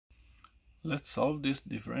Let's solve this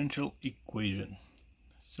differential equation.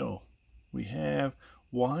 So we have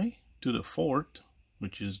y to the fourth,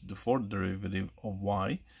 which is the fourth derivative of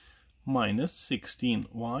y, minus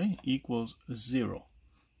 16y equals 0.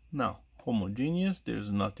 Now, homogeneous, there's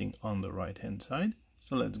nothing on the right hand side.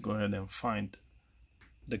 So let's go ahead and find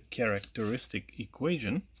the characteristic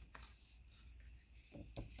equation,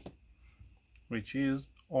 which is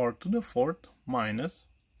r to the fourth minus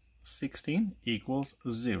 16 equals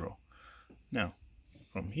 0. Now,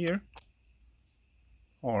 from here,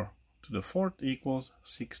 r to the fourth equals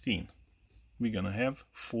 16. We're gonna have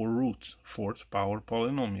 4 roots, fourth power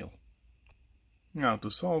polynomial. Now to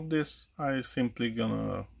solve this, I simply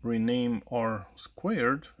gonna rename r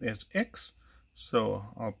squared as x. So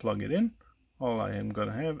I'll plug it in. All I am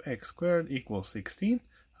gonna have x squared equals 16.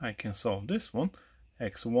 I can solve this one.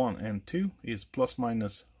 X1 and 2 is plus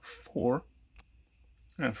minus 4.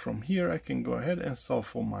 And from here I can go ahead and solve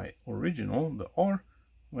for my original, the r,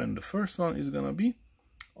 when the first one is gonna be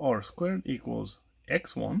r squared equals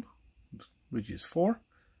x1, which is 4.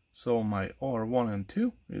 So my r1 and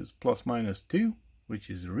 2 is plus minus 2, which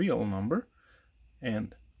is real number.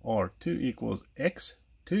 And r2 equals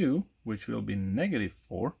x2, which will be negative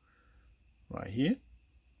 4, right here.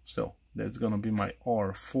 So that's gonna be my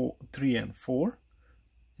r4, 3 and 4.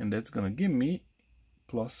 And that's gonna give me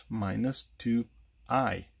plus minus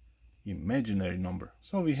 2i, imaginary number.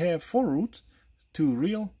 So we have 4 roots, 2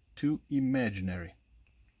 real, 2 imaginary.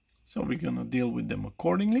 So we're gonna deal with them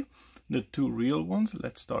accordingly. The 2 real ones,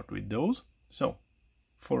 let's start with those. So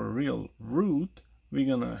for a real root, we're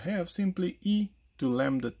gonna have simply e to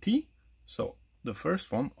lambda t. So the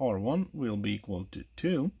first one, r1, will be equal to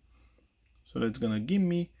 2. So that's gonna give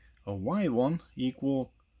me a y1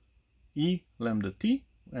 equal e lambda t,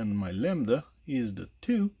 and my lambda is the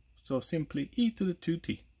 2, so simply e to the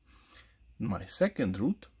 2t. My second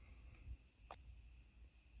root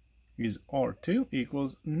is r2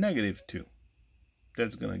 equals negative 2.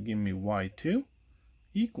 That's gonna give me y2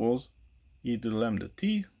 equals e to the lambda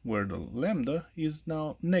t, where the lambda is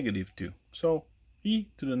now negative 2. So e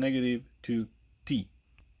to the negative 2t.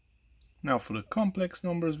 Now for the complex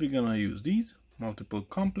numbers, we're gonna use these multiple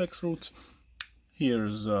complex roots.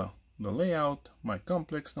 Here's the layout, my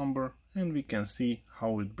complex number, and we can see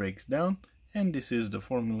how it breaks down. And this is the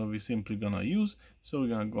formula we're simply gonna use. So we're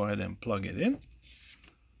gonna go ahead and plug it in.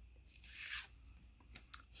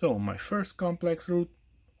 So my first complex root,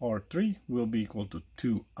 r3, will be equal to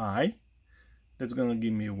 2i. That's gonna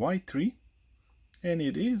give me y3, and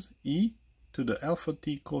it is e to the alpha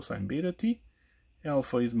t cosine beta t.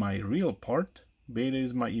 Alpha is my real part, beta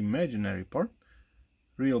is my imaginary part.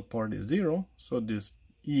 Real part is 0, so this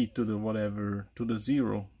e to the whatever to the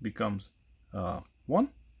 0 becomes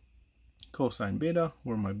 1. Cosine beta,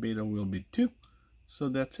 where my beta will be 2. So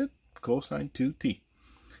that's it, cosine 2t.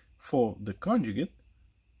 For the conjugate,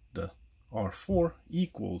 the r4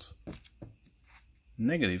 equals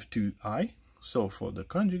negative 2i. So for the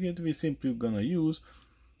conjugate, we simply gonna use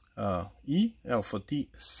e alpha t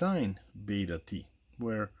sine beta t,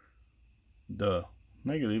 where the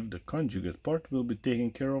negative, the conjugate part, will be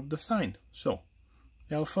taking care of the sine. So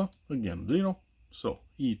alpha, again 0, so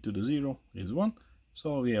e to the 0 is 1.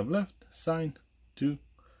 So we have left sine 2t.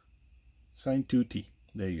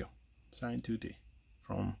 There you go, sine 2t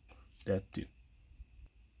from that 2.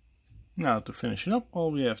 Now to finish it up,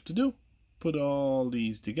 all we have to do, put all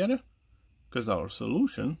these together, because our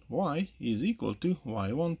solution y is equal to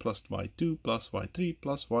y1 plus y2 plus y3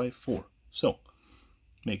 plus y4. So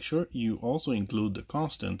make sure you also include the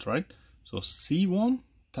constant, right? So c1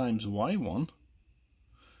 times y1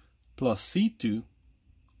 plus c2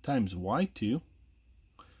 times y2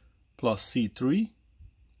 plus c3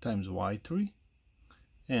 times y3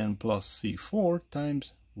 and plus c4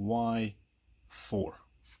 times y4.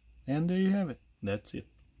 And there you have it. That's it.